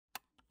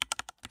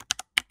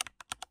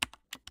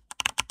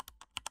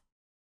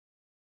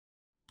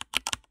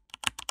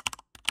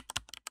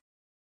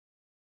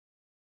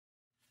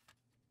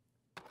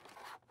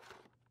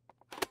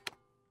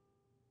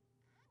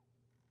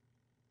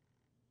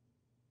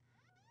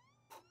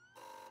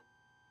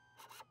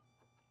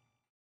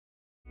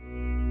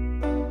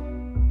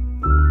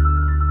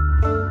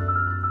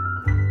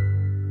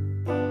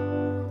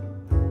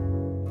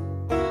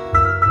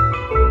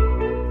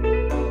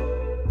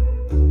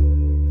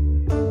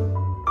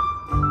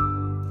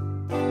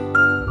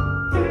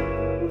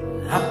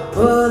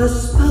put a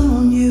spell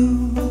on you.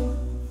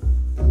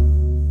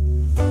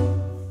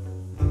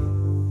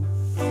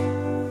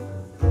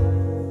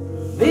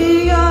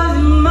 Because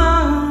you're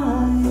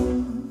mine.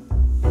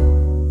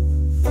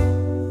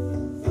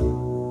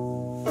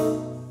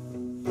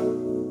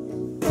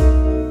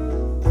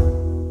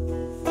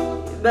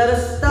 You better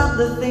stop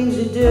the things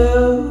you do.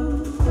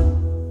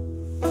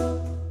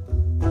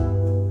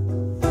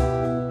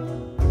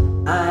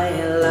 I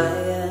ain't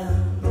lying.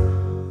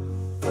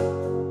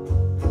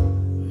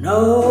 No,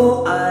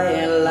 I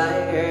ain't lying.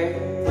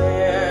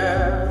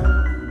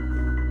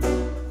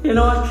 You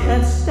know I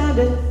can't stand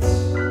it.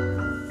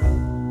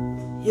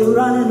 You're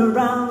running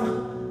around,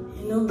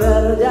 you know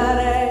better,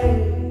 daddy.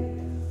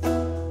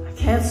 I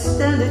can't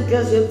stand it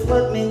 'cause you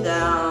put me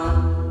down.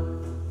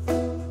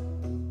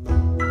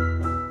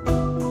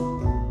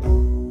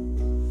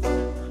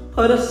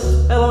 Put a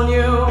spell on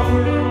you.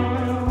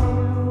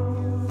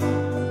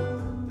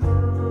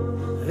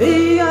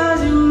 Because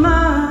you're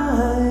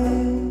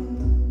mine.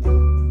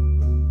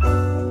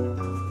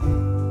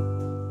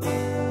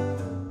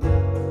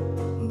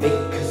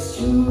 Because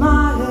you're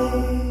mine.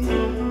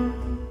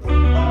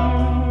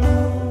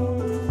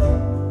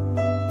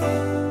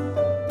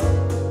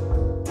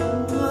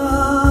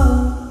 Oh,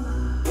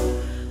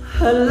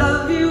 I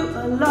love you,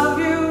 I love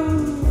you.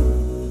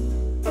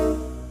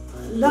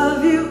 I love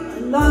you, I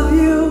love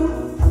you.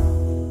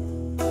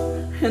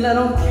 And I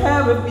don't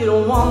care if you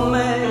don't want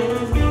me.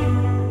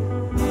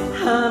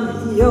 I'm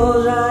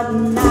yours right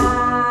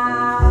now.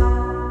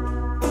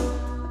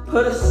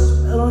 Put a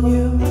spell on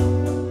you.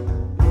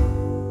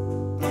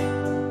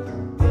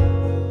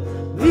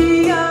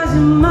 Because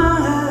you're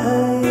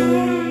mine.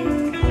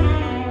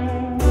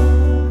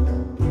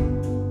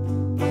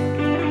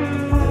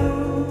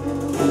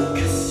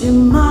 Because you're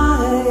mine.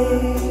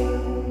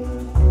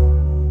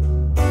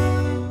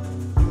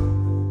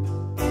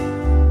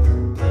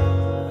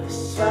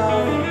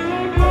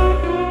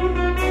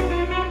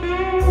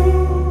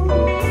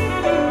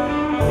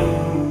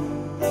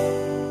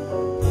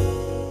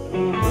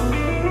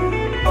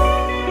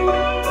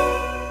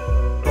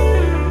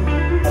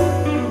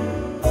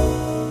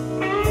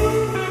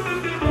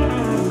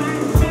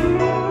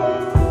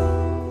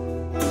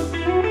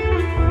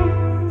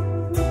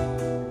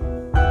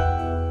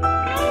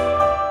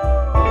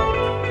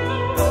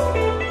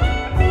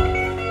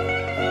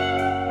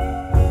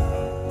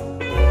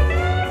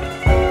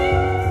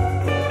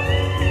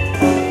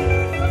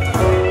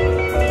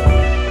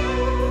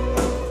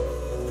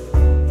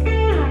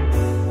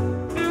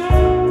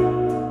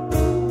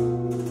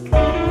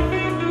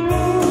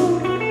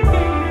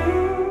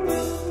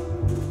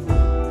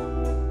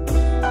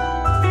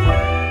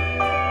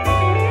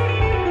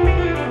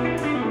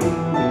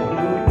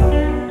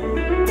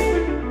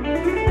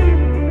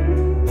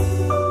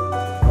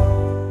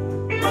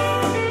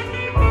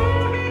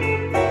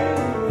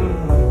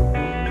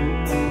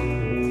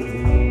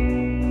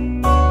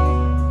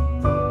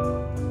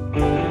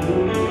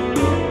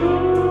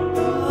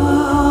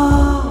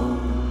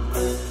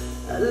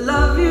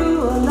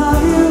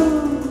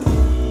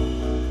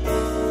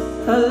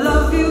 I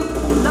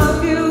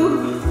love you,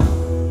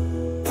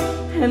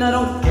 and I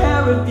don't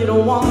care if you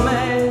don't want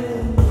me.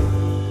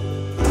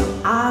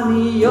 I'm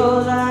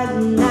yours right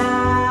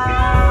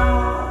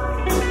now.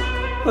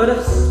 Put a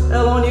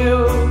spell on you.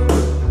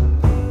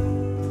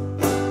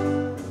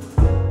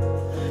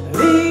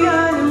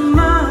 Because you're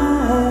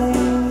mine.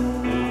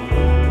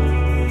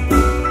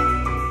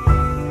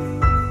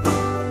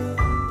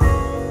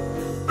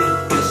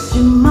 Because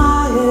you're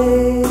mine.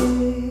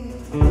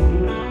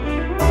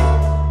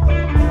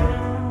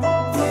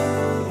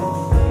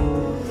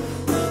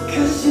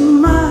 Because you're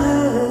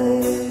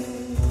mine.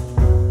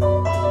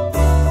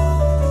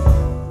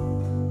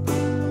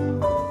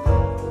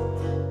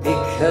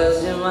 Because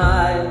you're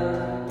mine.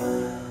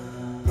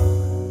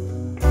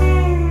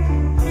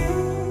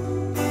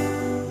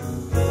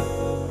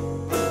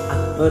 I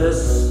put a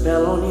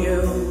spell on you.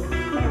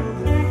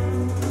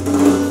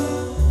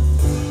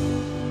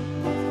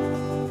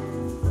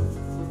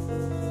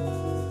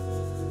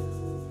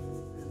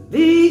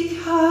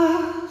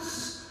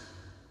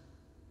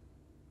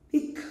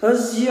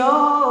 Because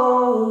you're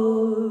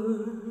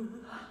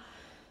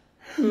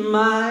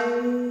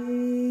mine.